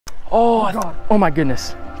Oh, oh my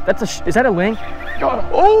goodness. That's a, is that a ling? Got him.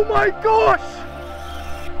 Oh my gosh.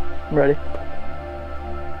 I'm ready.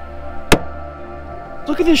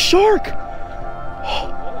 Look at this shark.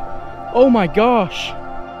 Oh my gosh.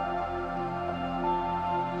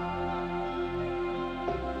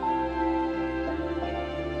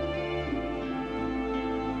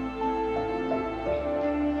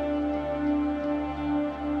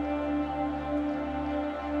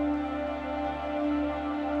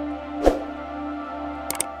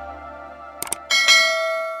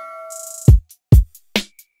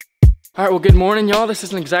 All right, well, good morning, y'all. This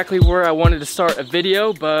isn't exactly where I wanted to start a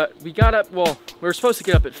video, but we got up, well, we were supposed to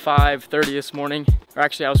get up at 5:30 this morning. Or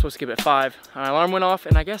actually, I was supposed to get up at 5. My alarm went off,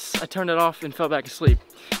 and I guess I turned it off and fell back asleep.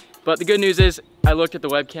 But the good news is, I looked at the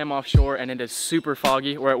webcam offshore, and it is super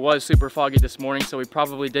foggy, or it was super foggy this morning, so we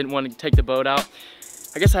probably didn't want to take the boat out.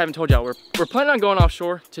 I guess I haven't told y'all, we're planning on going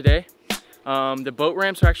offshore today. The boat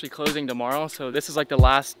ramps are actually closing tomorrow, so this is like the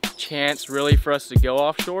last chance, really, for us to go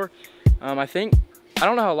offshore. I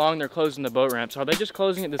don't know how long they're closing the boat ramps. Are they just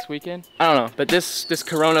closing it this weekend? I don't know, but this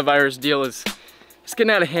coronavirus deal is it's getting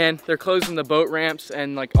out of hand. They're closing the boat ramps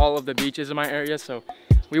and like all of the beaches in my area. So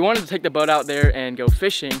we wanted to take the boat out there and go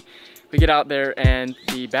fishing. We get out there and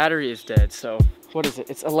the battery is dead. So what is it?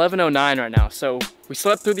 It's 11:09 right now. So we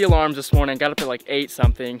slept through the alarms this morning, got up at like 8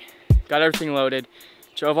 something, got everything loaded,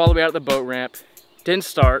 drove all the way out to the boat ramp, didn't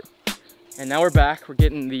start. And now we're back. We're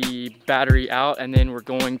getting the battery out and then we're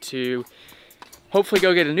going to hopefully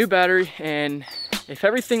go get a new battery, and if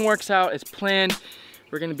everything works out as planned,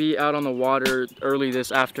 we're gonna be out on the water early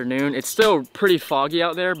this afternoon. It's still pretty foggy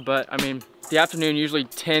out there, but I mean, the afternoon usually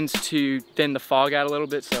tends to thin the fog out a little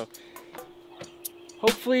bit, so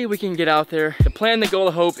hopefully we can get out there. The plan, the goal,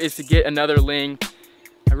 the hope is to get another ling.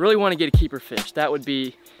 I really wanna get a keeper fish. That would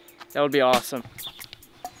be awesome.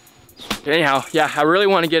 But anyhow, yeah, I really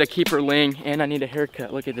wanna get a keeper ling, and I need a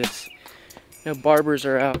haircut. Look at this. No barbers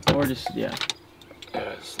are out, or just, yeah.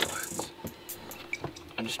 I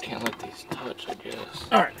just can't let these touch, I guess.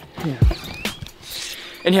 All right. Yeah.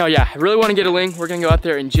 Anyhow, yeah, I really want to get a ling. We're gonna go out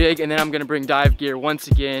there and jig, and then I'm gonna bring dive gear once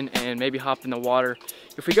again and maybe hop in the water.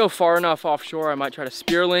 If we go far enough offshore, I might try to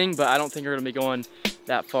spear ling, but I don't think we're gonna be going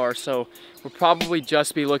that far. So we'll probably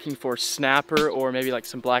just be looking for snapper or maybe like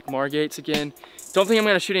some black margates again. Don't think I'm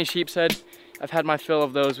gonna shoot any sheep's head. I've had my fill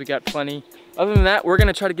of those. We got plenty. Other than that, we're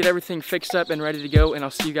gonna try to get everything fixed up and ready to go, and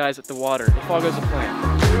I'll see you guys at the water if all goes to plan.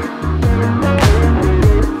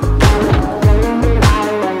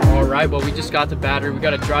 All right, well, we just got the battery. We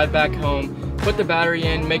gotta drive back home, put the battery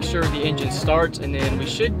in, make sure the engine starts, and then we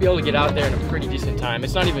should be able to get out there in a pretty decent time.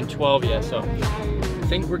 It's not even 12 yet, so I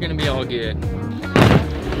think we're gonna be all good.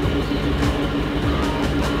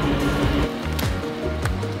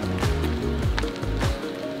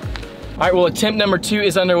 All right, well, attempt number 2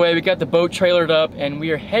 is underway. We got the boat trailered up and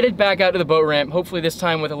we are headed back out to the boat ramp. Hopefully this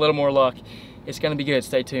time with a little more luck. It's gonna be good,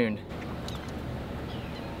 stay tuned.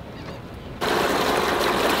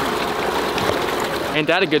 Ain't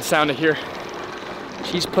that a good sound to hear?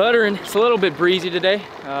 She's puttering. It's a little bit breezy today.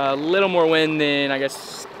 A little more wind than I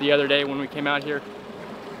guess the other day when we came out here.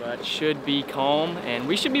 But should be calm and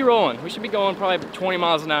we should be rolling. We should be going probably 20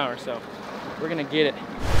 miles an hour, so we're gonna get it.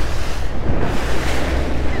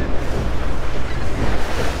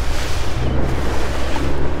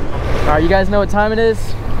 All right, you guys know what time it is?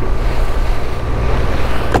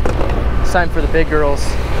 It's time for the big girls.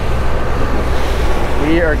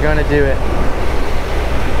 We are gonna do it.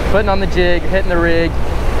 Putting on the jig, hitting the rig,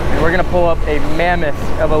 and we're gonna pull up a mammoth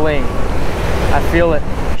of a ling. I feel it.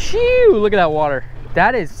 Shoo, look at that water.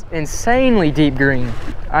 That is insanely deep green.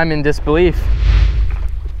 I'm in disbelief.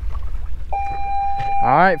 All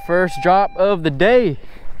right, first drop of the day.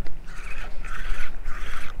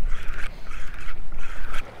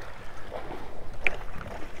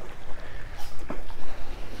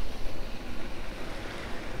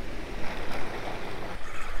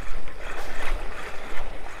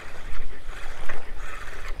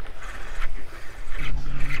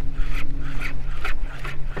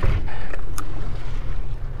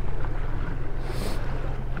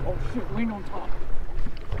 Ling on top.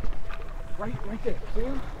 Right there. See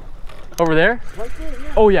him? Over there? Right there,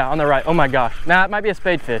 yeah. Oh yeah, on the right. Oh my gosh. Nah, it might be a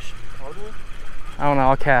spade fish. Hardwood? I don't know,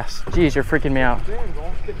 I'll cast. Jeez, you're freaking me out. Dang,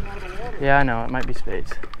 all sticking out of the water. Yeah, I know, it might be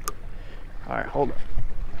spades. All right, hold on.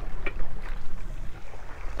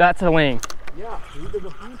 That's a ling. Yeah, there's a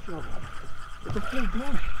bunch of them. It's a full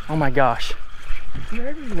bunch. Oh my gosh. They're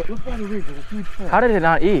everywhere. Look by the rig, there's a huge fish. How did it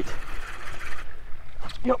not eat?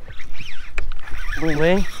 Yep.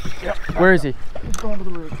 Ling? Yep. Where is he? He's going to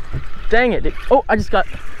the rig. Dang it. Oh, I just got...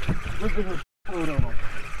 Look at the photo on him.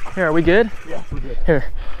 Here, are we good? Yeah, we're good. Here.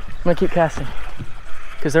 gonna keep casting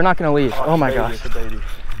because they're not gonna leave. Oh my gosh.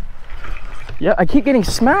 Yeah, I keep getting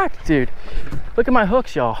smacked, dude. Look at my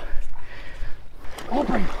hooks, y'all. Oh,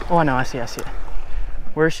 I know, I see it.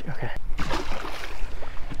 Where's she? Okay.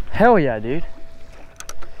 Hell yeah, dude.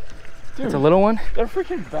 It's a little one. They're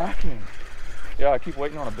freaking backing. Yeah, I keep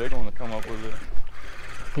waiting on a big one to come up with it.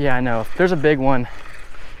 Yeah, I know. If there's a big one,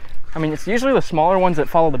 I mean, it's usually the smaller ones that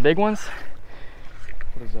follow the big ones.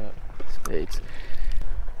 What is that? Spades.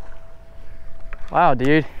 Wow,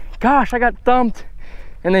 dude. Gosh, I got thumped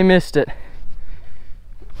and they missed it.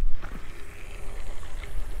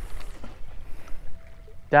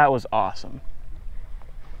 That was awesome.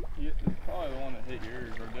 Yeah, it's probably the one that hit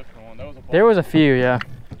yours or a different one. There was a few, yeah.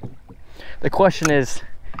 The question is,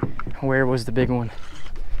 where was the big one?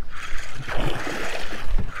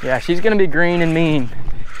 Yeah, she's gonna be green and mean.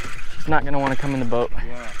 She's not gonna want to come in the boat.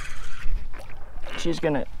 Yeah. She's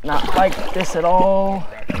gonna not like this at all.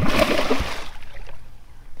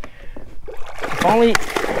 If only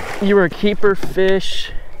you were a keeper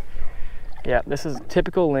fish. Yeah, this is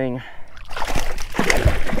typical ling.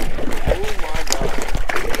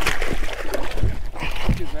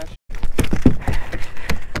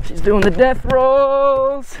 She's doing the death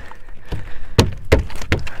rolls.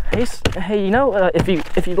 Hey, you know, if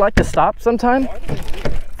you'd like to stop sometime,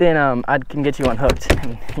 then I can get you unhooked.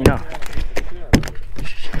 And, you know.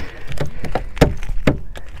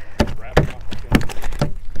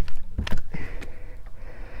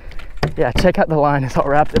 Yeah, check out the line. It's all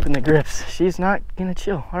wrapped up in the grips. She's not gonna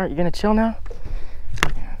chill. All right, you gonna chill now?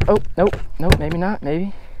 Oh, nope, maybe not,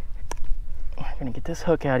 maybe. I'm gonna get this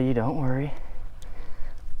hook out of you, don't worry.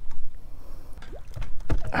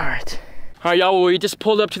 All right, y'all, well, we just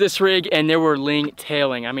pulled up to this rig and there were ling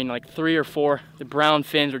tailing. I mean, like 3 or 4. The brown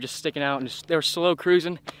fins were just sticking out and they were slow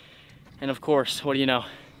cruising. And of course, what do you know?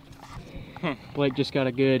 Blake just got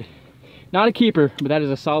a good, not a keeper, but that is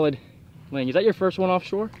a solid ling. Is that your first one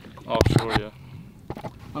offshore? Offshore, yeah.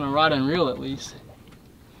 On a rod and reel, at least.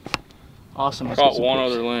 Awesome. I caught one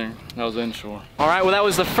other ling. That was inshore. All right, well, that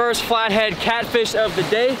was the first flathead catfish of the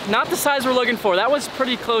day. Not the size we're looking for. That was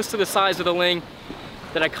pretty close to the size of the ling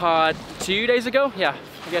that I caught 2 days ago. Yeah,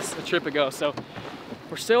 I guess a trip ago. So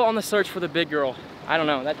we're still on the search for the big girl. I don't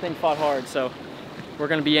know, that thing fought hard, so we're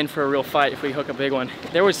gonna be in for a real fight if we hook a big one.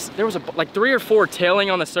 There was like 3 or 4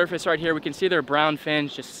 tailing on the surface right here. We can see their brown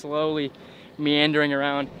fins just slowly meandering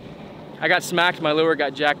around. I got smacked, my lure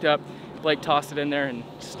got jacked up. Blake tossed it in there and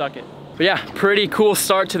stuck it. But yeah, pretty cool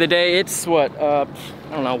start to the day. It's what, I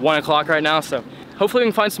don't know, 1 o'clock right now, so hopefully we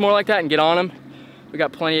can find some more like that and get on them. We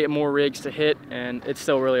got plenty more rigs to hit and it's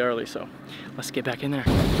still really early, so let's get back in there.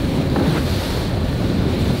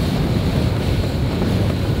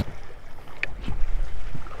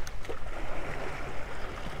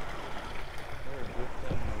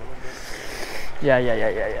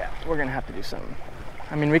 Yeah. We're gonna have to do something.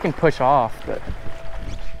 I mean, we can push off, but.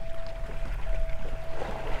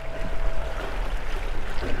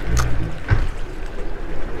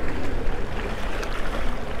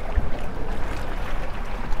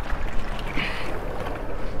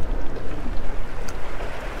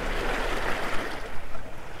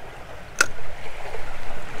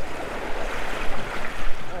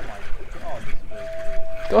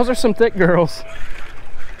 Those are some thick girls.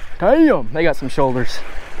 Damn, they got some shoulders.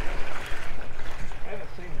 I haven't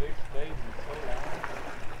seen big spades in so long.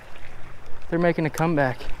 They're making a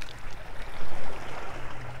comeback.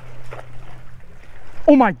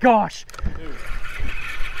 Oh my gosh! Dude.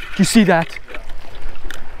 Did you see that? Yeah.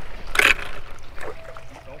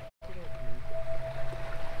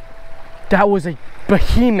 That was a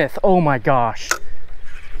behemoth. Oh my gosh.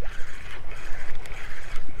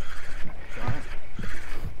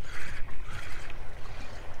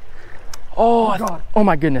 Oh, God. Oh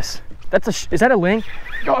my goodness. That's a, is that a ling?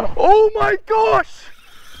 Got him. Oh my gosh.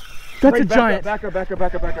 That's a giant. Back up.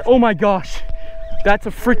 Oh my gosh. That's a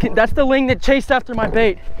freaking, that's the ling that chased after my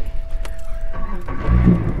bait.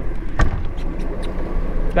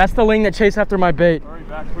 That's the ling that chased after my bait. Hurry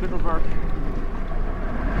back, put it in reverse.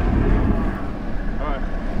 All right.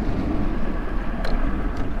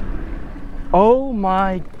 Oh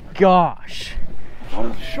my gosh. That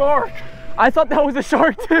was a shark. I thought that was a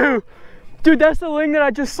shark too. Dude, that's the ling that I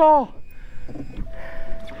just saw.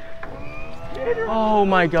 Oh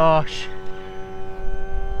my gosh.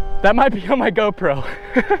 That might be on my GoPro.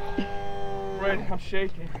 Right, I'm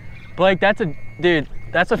shaking. Blake, that's a, dude,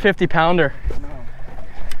 that's a 50-pounder. I know.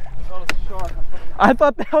 I thought it was a shark. I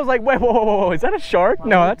thought that was like, wait, whoa, is that a shark?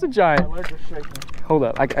 No, that's a giant. My legs are shaking. Hold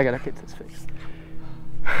up, I gotta get this fixed.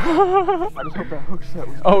 I just hope that hook set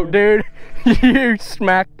was Oh, dude, you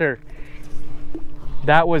smacked her.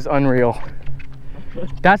 That was unreal.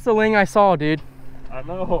 That's the ling I saw, dude. I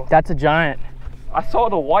know. That's a giant. I saw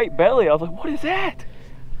the white belly. I was like, what is that?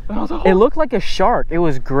 And I was like, oh. It looked like a shark. It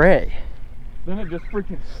was gray. Then it just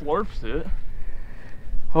freaking slurps it.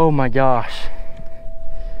 Oh my gosh.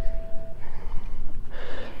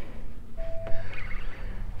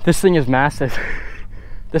 This thing is massive.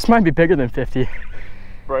 This might be bigger than 50.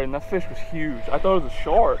 Right, and that fish was huge. I thought it was a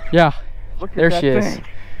shark. Yeah, Look at there that she is. thing.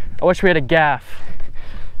 I wish we had a gaff.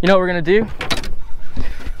 You know what we're gonna do?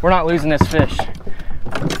 We're not losing this fish.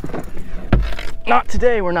 Not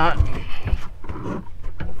today, we're not.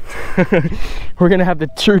 We're gonna have the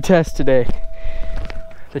true test today.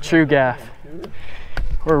 The true gaff.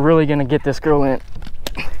 We're really gonna get this girl in.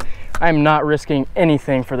 I'm not risking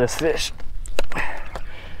anything for this fish.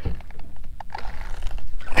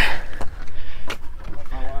 My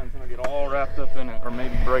line's gonna get all wrapped up in it, or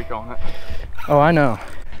maybe break on it. Oh, I know.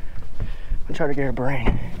 I'll try to get her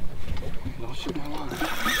brain. Don't shoot my line.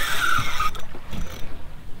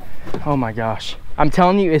 Oh my gosh. I'm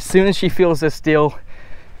telling you, as soon as she feels this deal,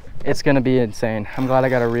 it's gonna be insane. I'm glad I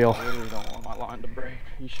got a reel. I really don't want my line to break.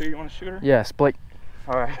 You sure you want to shoot her? Yes, Blake.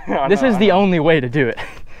 All right. This is the only way to do it.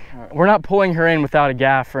 Right. We're not pulling her in without a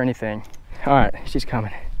gaff or anything. All right, she's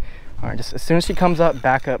coming. All right, just as soon as she comes up,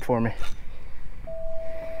 back up for me.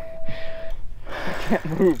 I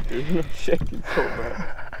can't move, dude. I'm shaking so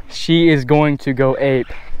bad. She is going to go ape.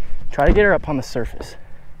 Try to get her up on the surface.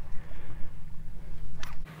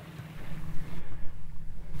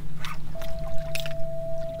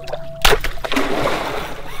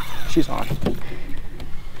 She's on.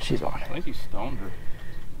 She's on. I think you stoned her.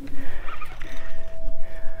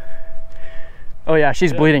 Oh yeah,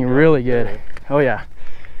 she's bleeding really good. Oh yeah.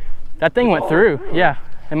 That thing went through. Yeah,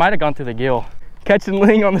 it might have gone through the gill. Catching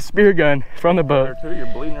ling on the spear gun from the boat. You're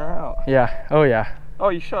bleeding her out. Yeah, oh yeah. Oh,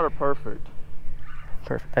 you shot her perfect.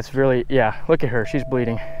 Perfect. That's really, yeah, look at her, she's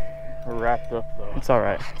bleeding. We're wrapped up though. It's all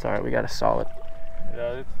right, we got a solid.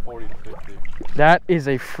 Yeah, it's 40 to 50. That is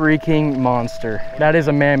a freaking monster. That is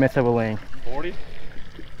a mammoth of a ling. 40?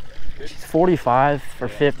 She's 45 or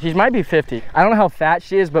 50. She might be 50. I don't know how fat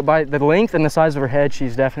she is, but by the length and the size of her head,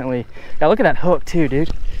 she's definitely, yeah, look at that hook too, dude.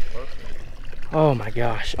 Perfect. Oh my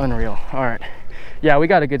gosh, unreal. All right. Yeah, we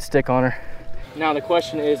got a good stick on her. Now the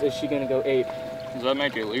question is she gonna go ape? Does that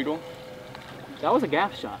make it illegal? That was a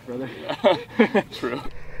gaff shot, brother. Yeah. True.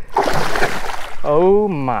 Oh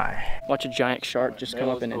my. Watch a giant shark just come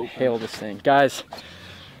up and inhale this thing. Guys,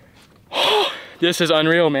 this is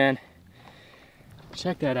unreal, man.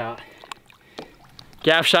 Check that out.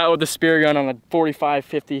 Gaff shot with the spear gun on a 45,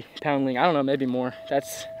 50 pound ling. I don't know, maybe more.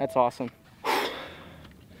 That's awesome.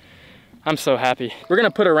 I'm so happy. We're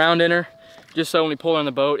gonna put a round in her just so when we pull her on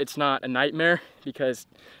the boat, it's not a nightmare, because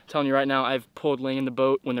I'm telling you right now, I've pulled ling in the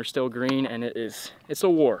boat when they're still green and it's a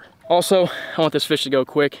war. Also, I want this fish to go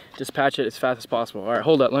quick. Dispatch it as fast as possible. All right,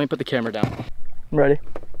 hold up, let me put the camera down. I'm ready.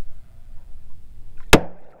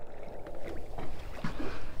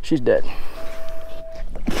 She's dead.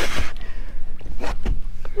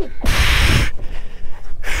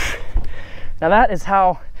 Now that is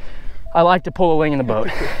how I like to pull a ling in the boat.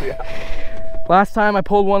 Yeah. Last time I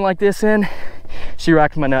pulled one like this in, she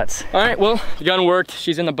racked my nuts. All right, well, the gun worked.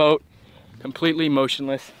 She's in the boat, completely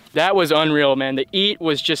motionless. That was unreal, man. The eat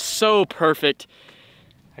was just so perfect.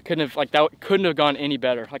 I couldn't have, like, that couldn't have gone any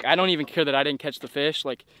better. Like, I don't even care that I didn't catch the fish.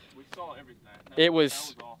 Like, we saw everything. It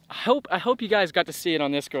was awesome. I hope you guys got to see it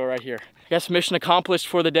on this girl right here. I guess mission accomplished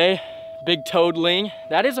for the day. Big toed ling.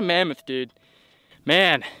 That is a mammoth, dude.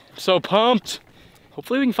 Man, I'm so pumped.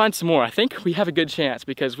 Hopefully we can find some more. I think we have a good chance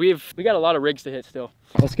because we got a lot of rigs to hit still.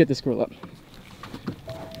 Let's get this girl up.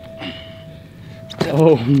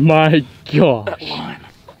 Oh my gosh.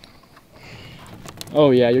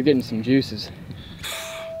 Oh yeah, you're getting some juices.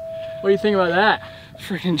 What do you think about that?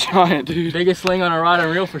 Freaking giant, dude. Biggest ling on a rod and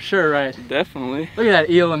reel for sure, right? Definitely. Look at that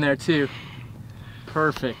eel in there too.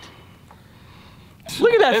 Perfect.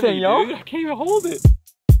 Look at that thing, yo. I can't even hold it.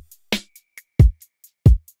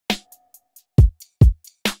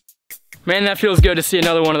 Man, that feels good to see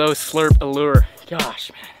another one of those slurp allure.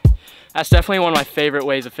 Gosh, man. That's definitely one of my favorite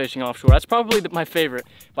ways of fishing offshore. That's probably my favorite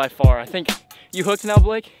by far. I think, you hooked now,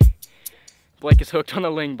 Blake? Blake is hooked on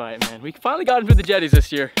the ling bite, man. We finally got him through the jetties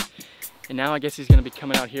this year. And now I guess he's gonna be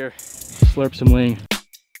coming out here, slurp some ling.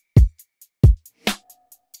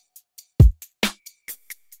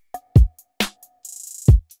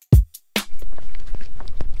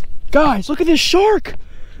 Guys, look at this shark.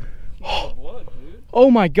 Oh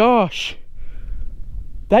my gosh.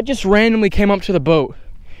 That just randomly came up to the boat.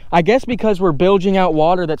 I guess because we're bilging out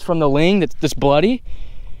water that's from the ling that's this bloody.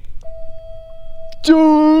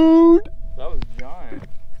 Dude! That was giant.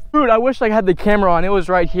 Dude, I wish I had the camera on. It was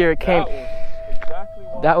right here. It came. That was exactly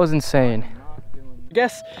what That was insane. not doing. I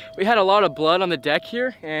guess we had a lot of blood on the deck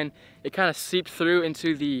here, and it kind of seeped through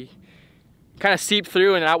into the,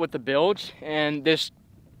 and out with the bilge. And that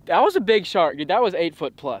was a big shark, dude. That was 8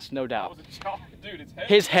 foot plus, no doubt. That was a shark, dude.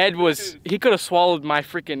 His head was, he could have swallowed my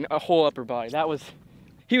freaking whole upper body.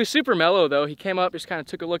 He was super mellow though. He came up, just kind of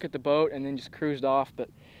took a look at the boat, and then just cruised off. But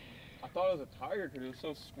I thought it was a tiger because it was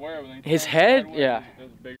so square. When his head, yeah. It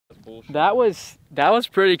was big as bullshit. That was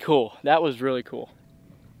pretty cool. That was really cool.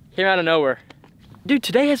 Came out of nowhere. Dude,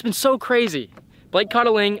 today has been so crazy. Blake caught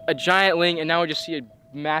a ling, a giant ling, and now we just see a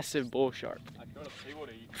massive bull shark.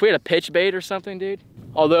 If we had a pitch bait or something, dude.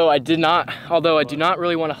 Although I do not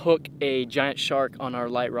really want to hook a giant shark on our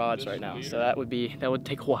light rods right now. So that would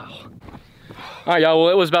take a while. All right, y'all,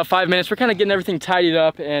 well, it was about 5 minutes. We're kind of getting everything tidied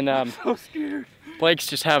up, and I'm so scared. Blake's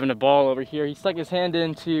just having a ball over here. He stuck his hand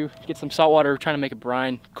in to get some salt water, trying to make a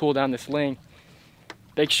brine, cool down this ling.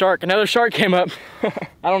 Big shark, another shark came up.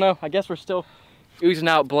 I don't know, I guess we're still oozing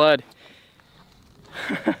out blood.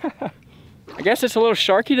 I guess it's a little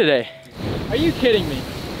sharky today. Are you kidding me?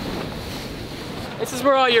 This is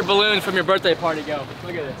where all your balloons from your birthday party go.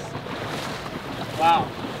 Look at this. Wow.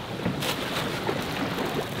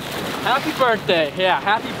 Happy birthday. Yeah,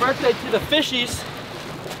 happy birthday to the fishies.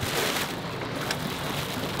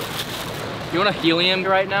 You want a helium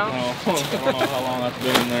right now? No, I don't know how long that's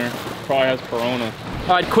been in there. Probably has corona.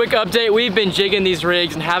 All right, quick update. We've been jigging these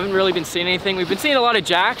rigs and haven't really been seeing anything. We've been seeing a lot of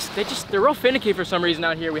jacks. They're real finicky for some reason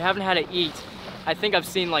out here. We haven't had to eat. I think I've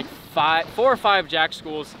seen like 4 or 5 jack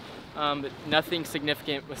schools, but nothing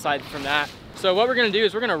significant aside from that. So what we're gonna do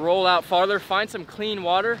is we're gonna roll out farther, find some clean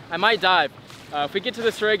water. I might dive. If we get to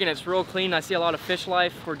this rig and it's real clean, I see a lot of fish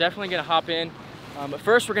life, we're definitely gonna hop in. But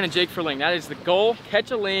first we're gonna jig for ling. That is the goal,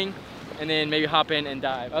 catch a ling, and then maybe hop in and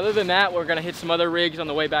dive. Other than that, we're gonna hit some other rigs on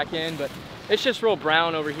the way back in, but it's just real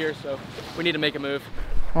brown over here, so we need to make a move.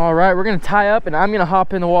 All right, we're gonna tie up and I'm gonna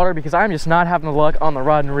hop in the water because I'm just not having the luck on the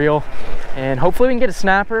rod and reel. And hopefully we can get a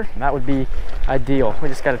snapper. That would be ideal. We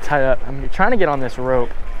just gotta tie up. I'm trying to get on this rope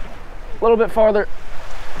a little bit farther.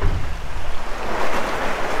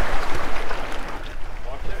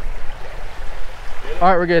 All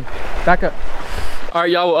right, we're good. Back up. All right,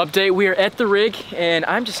 y'all, well, update. We are at the rig and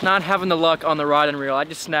I'm just not having the luck on the rod and reel. I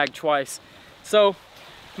just snagged twice. So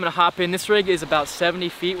I'm gonna hop in. This rig is about 70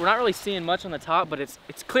 feet. We're not really seeing much on the top, but it's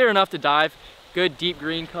clear enough to dive. Good deep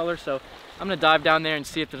green color. So I'm gonna dive down there and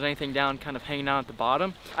see if there's anything down kind of hanging out at the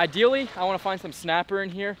bottom. Ideally, I wanna find some snapper in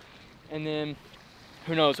here and then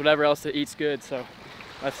who knows, whatever else that eats good. So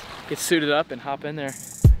let's get suited up and hop in there.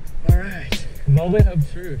 All right, moment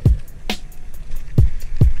of truth.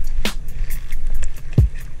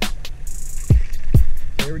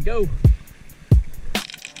 Here we go.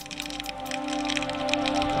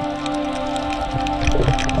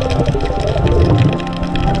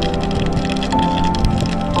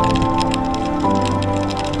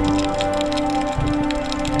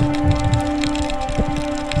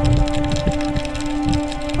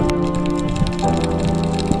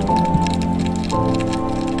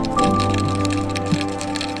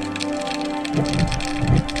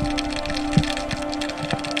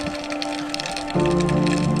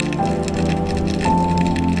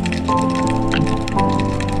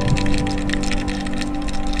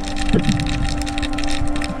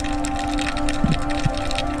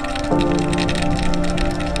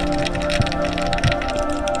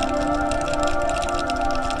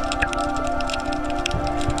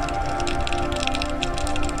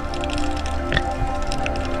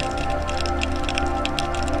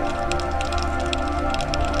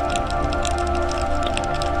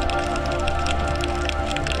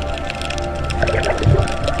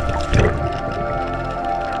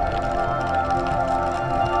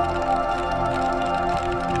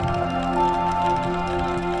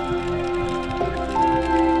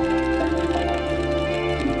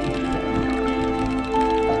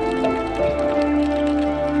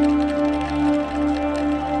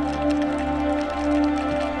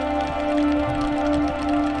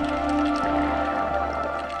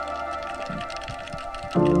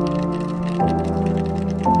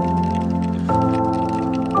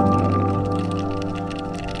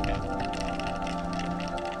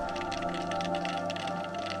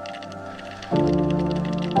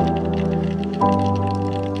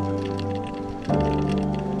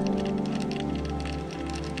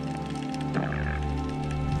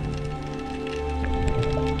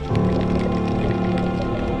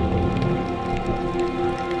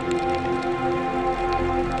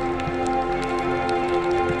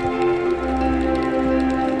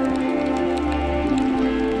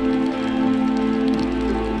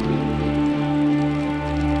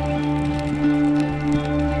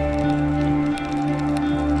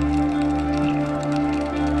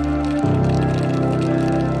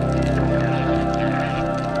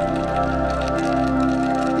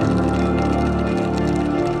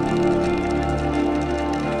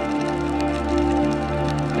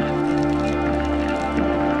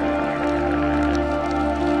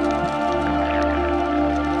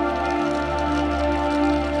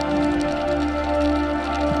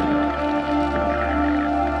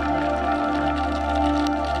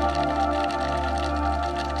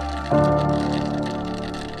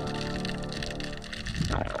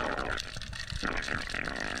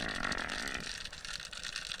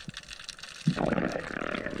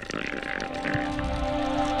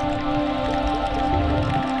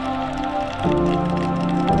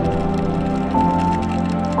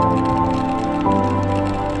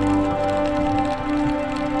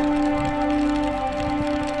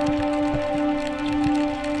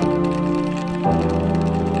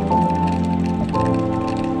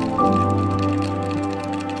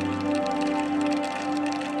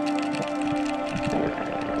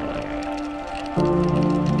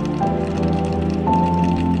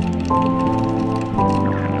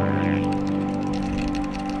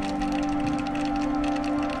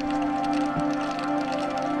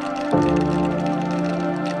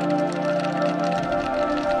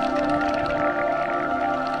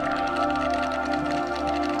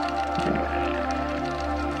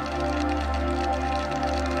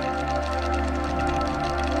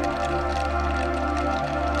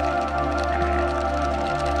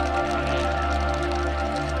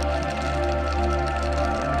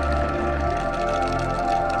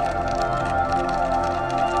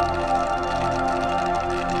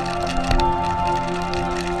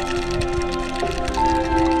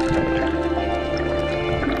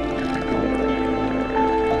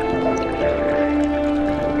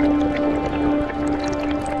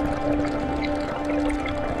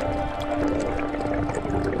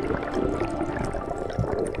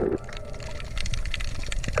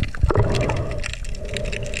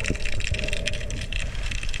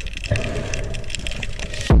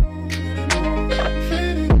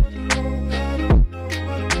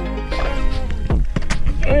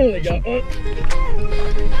 Finally got one.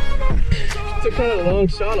 Took kind of a long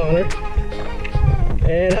shot on her,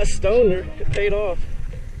 and I stoned her. It paid off.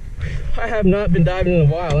 I have not been diving in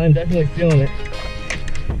a while. I'm definitely feeling it.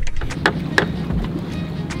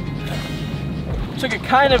 Took a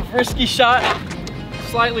kind of risky shot,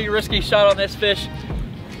 slightly risky shot on this fish.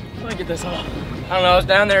 Let me get this off. I don't know, I was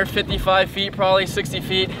down there 55 feet, probably 60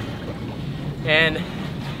 feet, and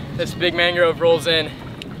this big mangrove rolls in,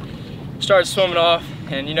 started swimming off,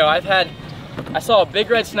 and you know, I saw a big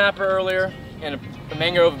red snapper earlier and a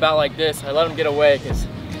mangrove about like this. I let him get away because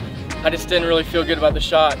I just didn't really feel good about the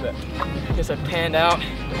shot, but I guess I panned out.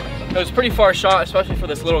 It was a pretty far shot, especially for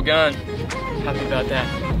this little gun. Happy about that.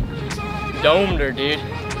 Domed her, dude.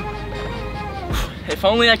 If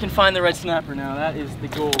only I can find the red snapper now. That is the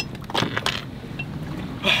goal.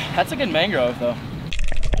 That's a good mangrove though.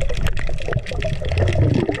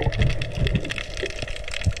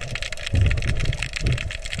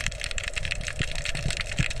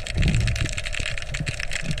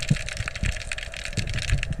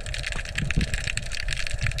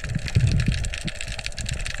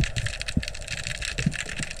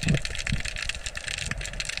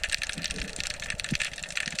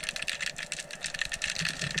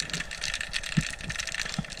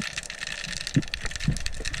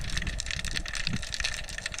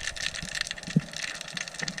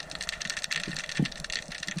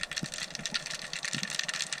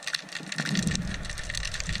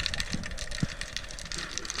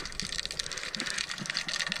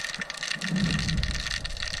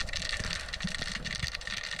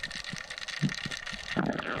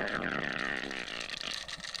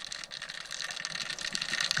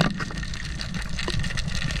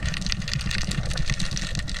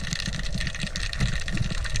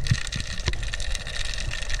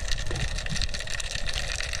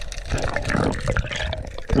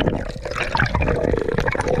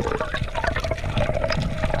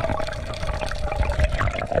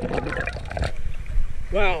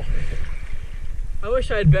 Wow, I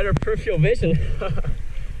wish I had better peripheral vision.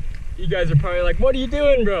 You guys are probably like, what are you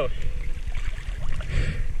doing, bro?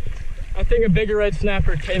 I think a bigger red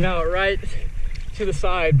snapper came out right to the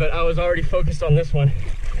side, but I was already focused on this one.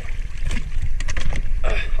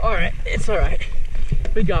 All right, it's all right.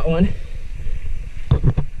 We got one.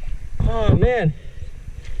 Oh man,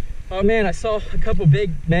 I saw a couple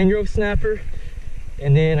big mangrove snapper,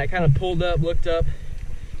 and then I kind of pulled up, looked up,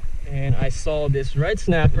 and I saw this red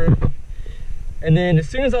snapper. And then as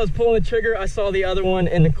soon as I was pulling the trigger, I saw the other one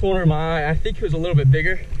in the corner of my eye. I think it was a little bit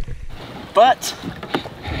bigger, but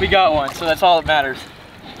we got one, so that's all that matters.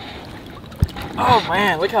 Oh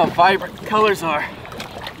man, look how vibrant the colors are.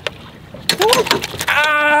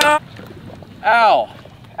 Ah! Ow,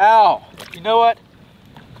 ow. You know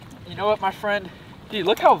what, my friend? Dude,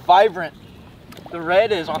 look how vibrant the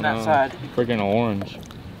red is on that side. Freaking orange.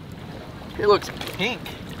 It looks pink.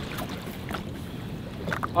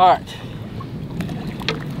 All right.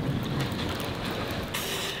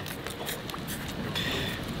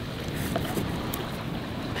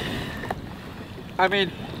 I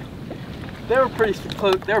mean, they were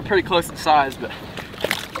pretty close in size, but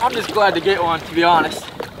I'm just glad to get one, to be honest.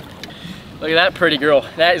 Look at that pretty girl.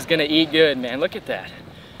 That is gonna eat good, man. Look at that.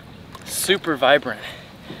 Super vibrant.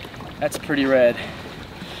 That's pretty red.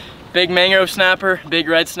 Big mangrove snapper, big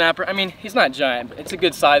red snapper. I mean, he's not giant, but it's a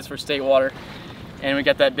good size for state water. And we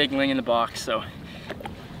got that big ling in the box, so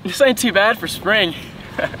this ain't too bad for spring.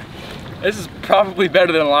 This is probably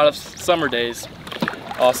better than a lot of summer days.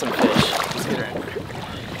 Awesome fish. Let's get her in.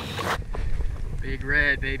 Big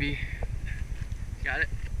red, baby. Got it.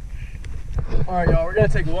 All right, y'all, we're gonna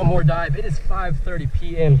take one more dive. It is 5:30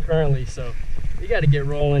 p.m. currently, so we gotta get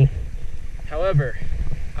rolling. However,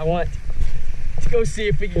 I want to go see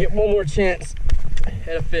if we can get one more chance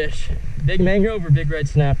at a fish. Big mangrove or big red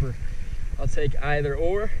snapper. I'll take either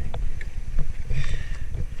or.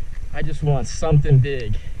 I just want something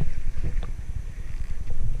big.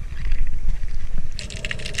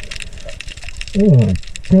 Oh my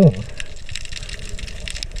God.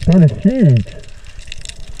 That is huge.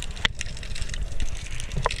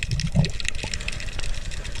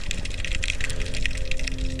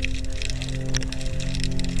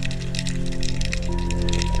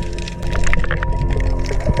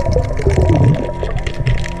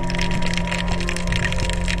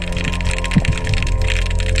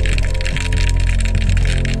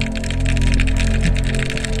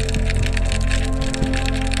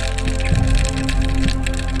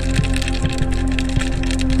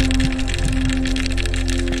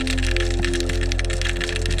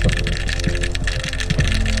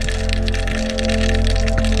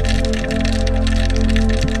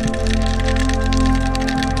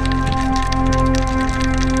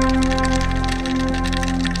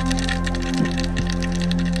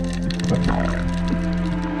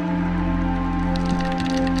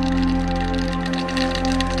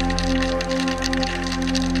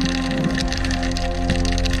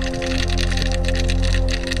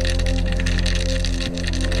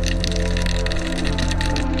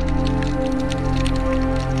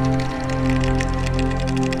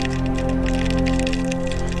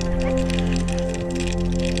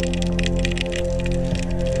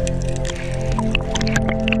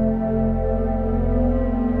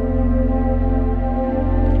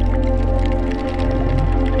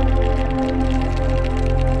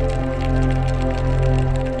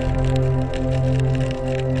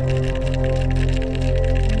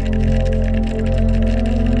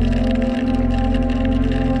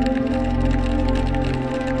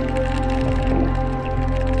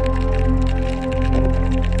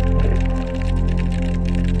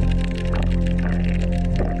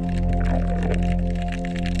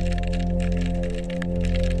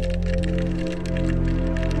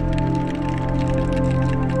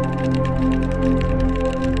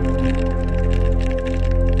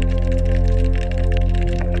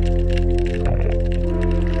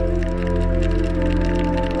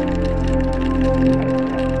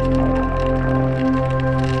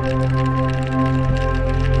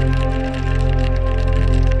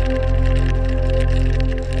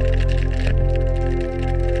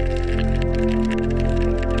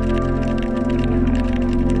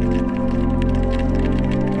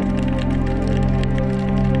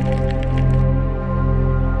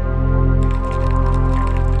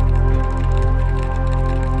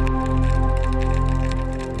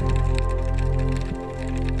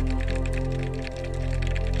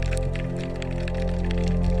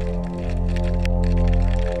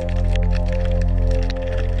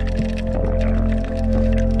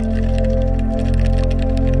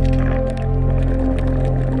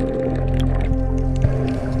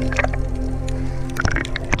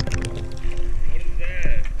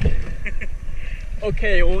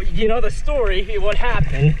 Okay, well, you know the story. What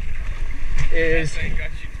happened is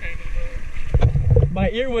my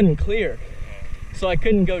ear wouldn't clear, so I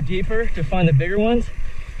couldn't go deeper to find the bigger ones.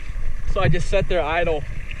 So I just sat there idle,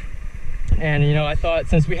 and you know, I thought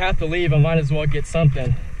since we have to leave, I might as well get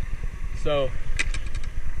something. So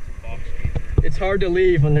it's hard to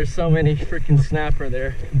leave when there's so many freaking snapper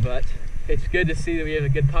there, but it's good to see that we have a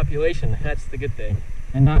good population. That's the good thing,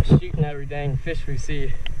 and not shooting every dang fish we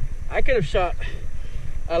see. I could have shot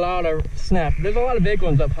a lot of snap. There's a lot of big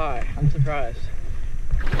ones up high. I'm surprised.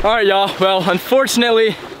 All right, y'all. Well,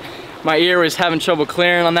 unfortunately, my ear was having trouble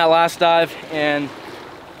clearing on that last dive, and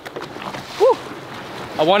whew,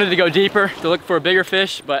 I wanted to go deeper to look for a bigger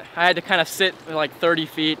fish, but I had to kind of sit like 30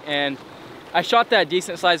 feet, and I shot that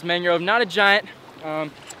decent sized mangrove, not a giant.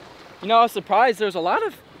 You know, I was surprised. There's a lot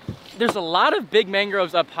of big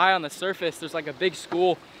mangroves up high on the surface. There's like a big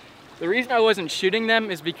school. The reason I wasn't shooting them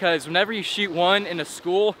is because whenever you shoot one in a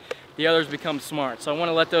school, the others become smart. So I want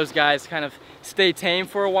to let those guys kind of stay tame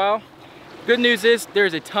for a while. Good news is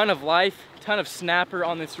there's a ton of life ton of snapper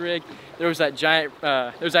on this rig. There was that giant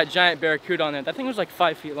barracuda on there. That thing was like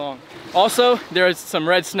 5 feet long. Also, there was some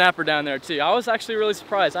red snapper down there too. I was actually really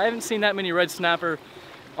surprised. I haven't seen that many red snapper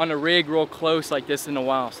on a rig real close like this in a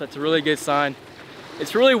while, so that's a really good sign.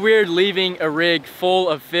 It's really weird leaving a rig full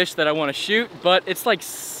of fish that I want to shoot, but it's like,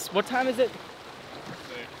 what time is it?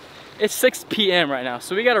 It's 6 p.m. right now,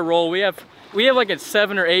 so we got to roll. We have like a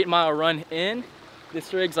 7 or 8 mile run in.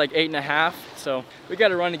 This rig's like 8.5, so we got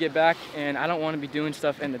to run to get back, and I don't want to be doing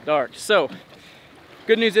stuff in the dark. So,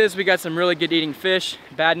 good news is we got some really good eating fish.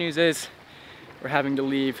 Bad news is we're having to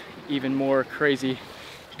leave even more crazy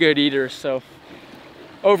good eaters. So,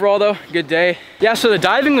 overall though, good day. Yeah, so the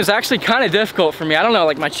diving was actually kind of difficult for me. I don't know,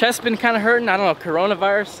 like my chest's been kind of hurting. I don't know,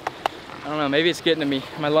 coronavirus. I don't know, maybe it's getting to me,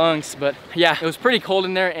 my lungs. But yeah, it was pretty cold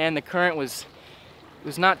in there, and the current was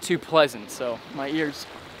not too pleasant. So my ears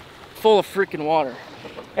full of freaking water.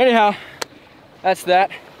 Anyhow, that's that.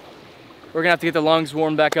 We're gonna have to get the lungs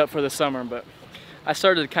warmed back up for the summer, but I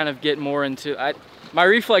started to kind of get more into, my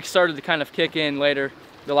reflex started to kind of kick in later,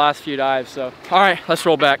 the last few dives. So, all right, let's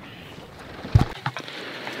roll back.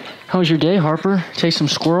 How was your day, Harper? Chase some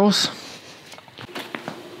squirrels?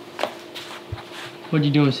 What'd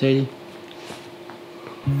you doing, Sadie?